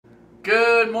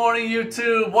Good morning,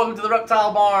 YouTube. Welcome to the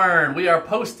Reptile Barn. We are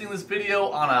posting this video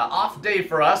on an off day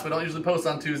for us. We don't usually post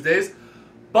on Tuesdays,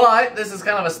 but this is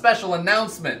kind of a special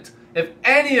announcement. If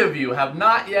any of you have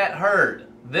not yet heard,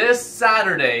 this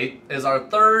Saturday is our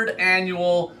third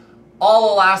annual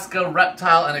All Alaska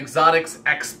Reptile and Exotics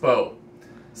Expo.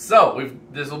 So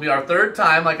this will be our third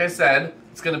time, like I said.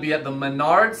 It's going to be at the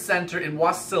Menard Center in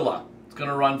Wasilla. It's going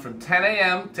to run from 10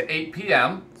 a.m. to 8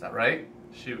 p.m. Is that right?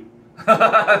 Shoot.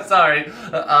 Sorry.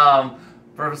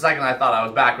 For a second I thought I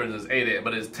was backwards. It's 8 a.m.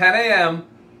 But it's 10 a.m.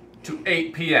 to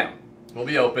 8 p.m. We'll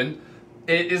be open.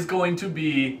 It is going to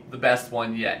be the best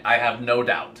one yet. I have no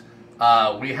doubt.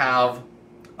 We have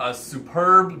a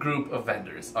superb group of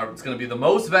vendors. It's going to be the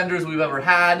most vendors we've ever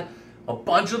had. A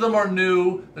bunch of them are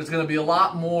new. There's going to be a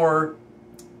lot more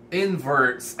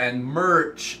inverts and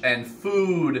merch and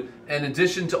food in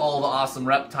addition to all the awesome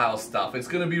reptile stuff. It's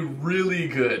going to be really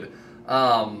good.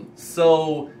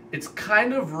 So it's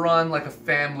kind of run like a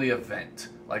family event,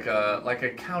 like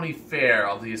a county fair,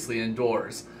 obviously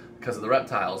indoors because of the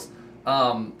reptiles.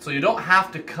 So you don't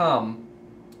have to come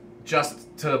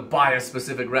just to buy a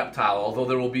specific reptile, although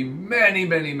there will be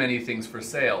many things for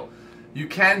sale. You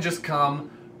can just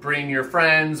come, bring your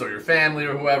friends or your family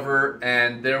or whoever,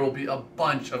 and there will be a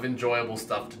bunch of enjoyable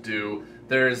stuff to do.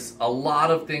 There's a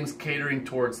lot of things catering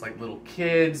towards like little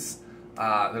kids.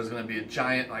 There's going to be a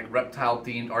giant like reptile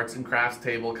themed arts and crafts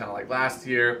table, kind of like last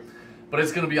year, but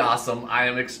it's going to be awesome. I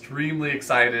am extremely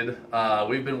excited.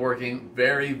 We've been working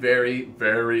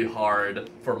very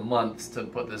hard for months to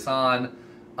put this on.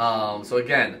 So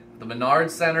again, the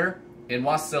Menard Center in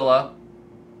Wasilla.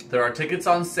 There are tickets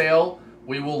on sale.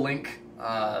 We will link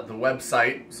the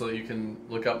website so you can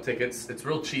look up tickets. It's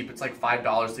real cheap. It's like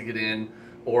 $5 to get in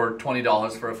or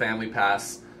 $20 for a family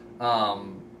pass.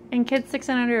 And kids 6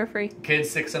 and under are free. Kids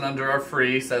 6 and under are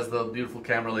free, says the beautiful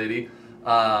camera lady.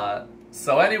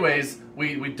 So anyways,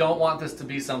 we don't want this to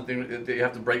be something that you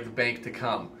have to break the bank to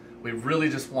come. We really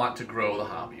just want to grow the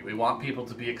hobby. We want people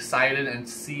to be excited and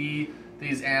see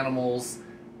these animals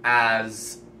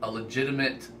as a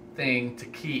legitimate thing to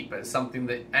keep, as something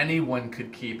that anyone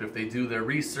could keep if they do their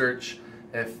research,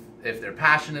 if they're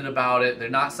passionate about it. They're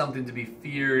not something to be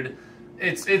feared.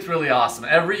 It's really awesome.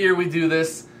 Every year we do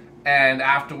this, and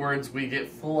afterwards we get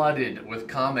flooded with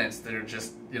comments that are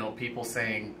just, you know, people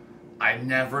saying, I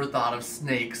never thought of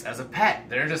snakes as a pet.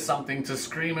 They're just something to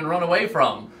scream and run away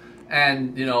from.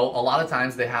 And, you know, a lot of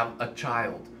times they have a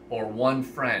child or one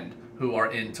friend who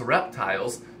are into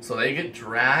reptiles, so they get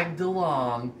dragged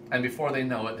along, and before they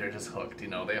know it, they're just hooked. You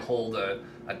know, they hold a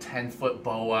 10-foot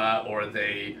boa, or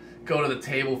they go to the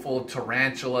table full of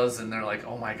tarantulas, and they're like,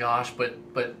 oh my gosh, but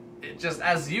it just,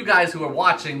 as you guys who are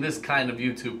watching this kind of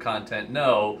YouTube content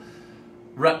know,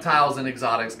 reptiles and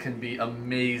exotics can be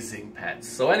amazing pets.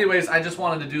 So anyways, I just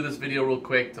wanted to do this video real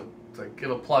quick to give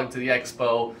a plug to the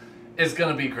expo. It's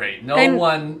going to be great. No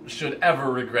one should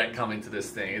ever regret coming to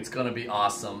this thing. It's going to be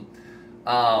awesome.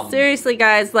 Seriously,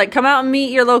 guys, like, come out and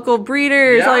meet your local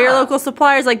breeders, all your local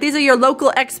suppliers. Like, these are your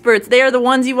local experts. They are the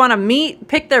ones you want to meet,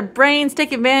 pick their brains,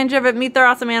 take advantage of it, meet their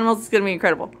awesome animals. It's going to be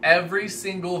incredible. Every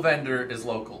single vendor is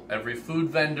local. Every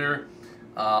food vendor,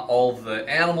 all the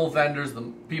animal vendors, the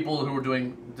people who are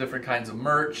doing different kinds of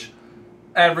merch,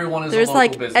 everyone is a local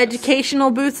business. There's like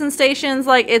educational booths and stations.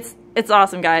 Like, it's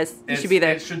awesome, guys. You should be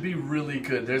there. It should be really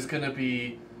good. There's going to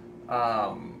be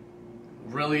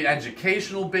really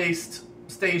educational based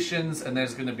stations, and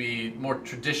there's going to be more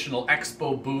traditional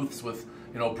expo booths with,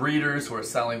 you know, breeders who are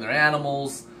selling their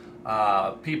animals.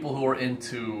 People who are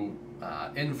into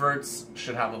inverts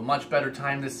should have a much better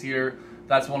time this year.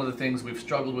 That's one of the things we've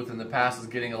struggled with in the past, is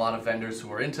getting a lot of vendors who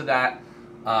are into that,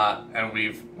 and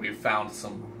we've found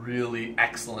some really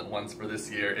excellent ones for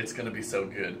this year. It's going to be so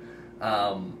good.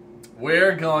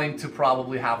 We're going to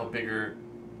probably have a bigger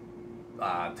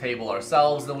table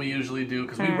ourselves than we usually do,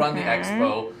 because we run the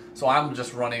expo, so I'm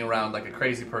just running around like a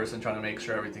crazy person trying to make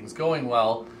sure everything's going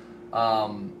well.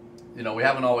 You know, we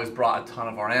haven't always brought a ton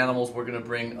of our animals. We're going to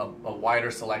bring a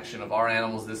wider selection of our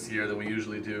animals this year than we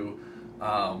usually do,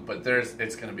 but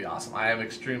it's going to be awesome. I am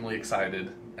extremely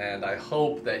excited, and I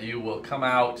hope that you will come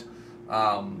out.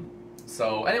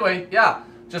 So anyway, yeah,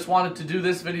 just wanted to do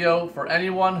this video for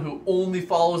anyone who only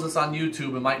follows us on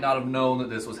YouTube and might not have known that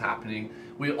this was happening.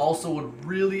 We also would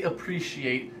really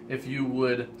appreciate if you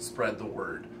would spread the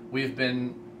word. We've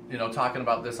been, you know, talking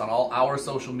about this on all our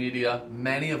social media.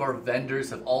 Many of our vendors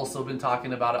have also been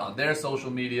talking about it on their social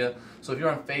media. So if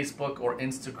you're on Facebook or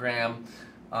Instagram,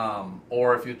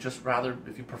 or if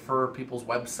you prefer people's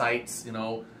websites, you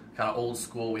know, kind of old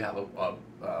school, we have a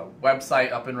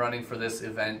website up and running for this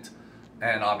event.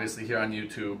 And obviously here on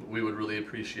YouTube, we would really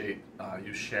appreciate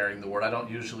you sharing the word. I don't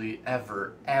usually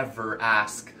ever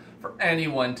ask for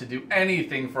anyone to do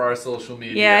anything for our social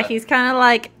media. Yeah, he's kind of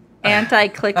like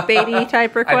anti-clickbaity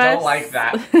type requests. I don't like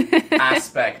that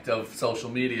aspect of social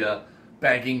media,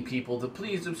 begging people to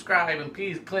please subscribe and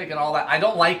please click and all that. I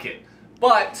don't like it.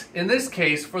 But in this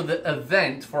case, for the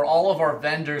event, for all of our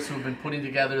vendors who have been putting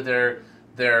together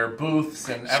their booths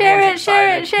and everyone's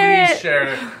excited, please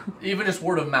share it. Even just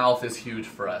word of mouth is huge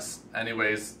for us.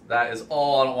 Anyways, that is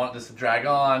all. I don't want this to drag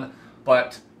on.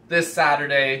 But this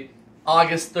Saturday,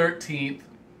 August 13th,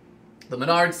 the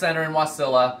Menard Center in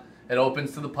Wasilla, it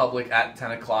opens to the public at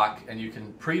 10 o'clock. And you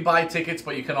can pre-buy tickets,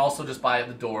 but you can also just buy at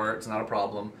the door. It's not a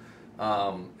problem.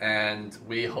 And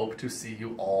we hope to see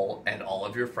you all and all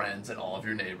of your friends and all of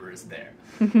your neighbors there.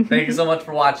 Thank you so much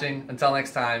for watching. Until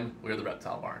next time, we're the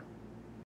Reptile Barn.